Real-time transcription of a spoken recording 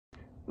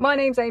My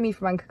name's Amy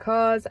from Anchor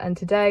Cars, and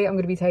today I'm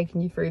going to be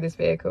taking you through this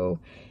vehicle.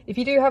 If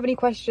you do have any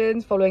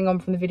questions following on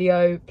from the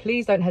video,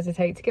 please don't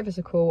hesitate to give us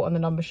a call on the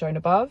number shown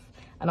above,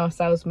 and our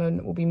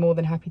salesman will be more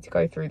than happy to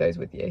go through those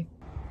with you.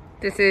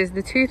 This is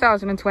the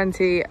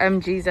 2020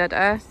 MG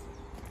ZS.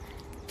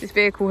 This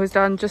vehicle has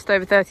done just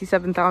over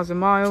 37,000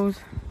 miles.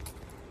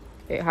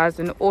 It has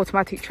an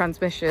automatic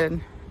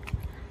transmission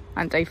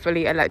and a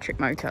fully electric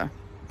motor.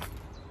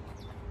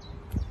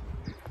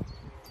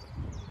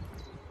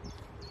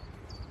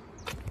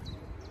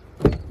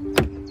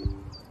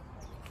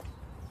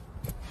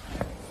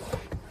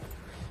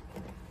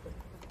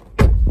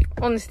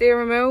 On the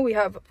steering wheel, we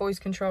have voice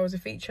control as a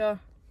feature.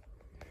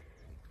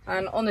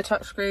 And on the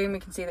touchscreen, we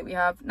can see that we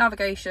have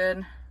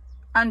navigation,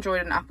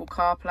 Android and Apple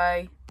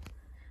CarPlay.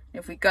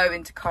 If we go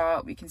into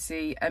car, we can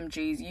see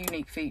MG's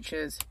unique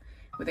features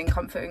within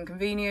comfort and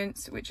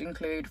convenience, which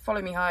include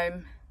Follow Me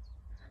Home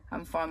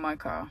and Find My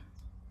Car.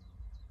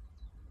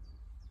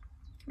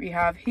 We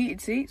have heated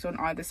seats on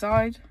either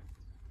side.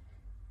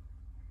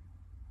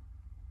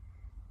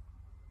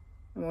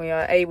 And we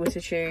are able to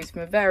choose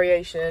from a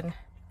variation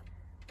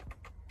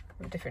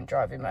of different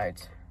driving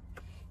modes.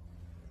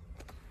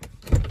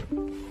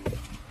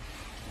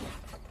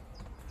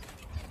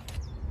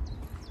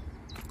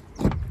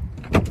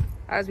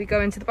 As we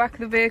go into the back of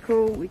the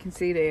vehicle, we can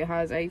see that it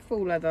has a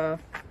full leather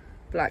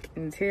black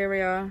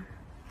interior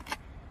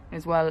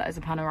as well as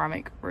a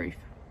panoramic roof.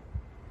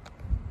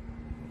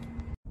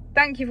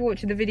 Thank you for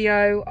watching the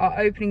video. Our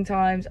opening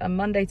times are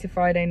Monday to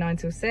Friday 9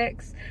 till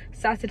 6,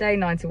 Saturday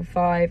 9 till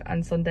 5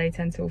 and Sunday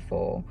 10 till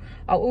 4.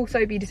 I'll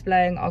also be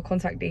displaying our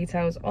contact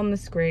details on the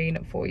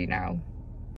screen for you now.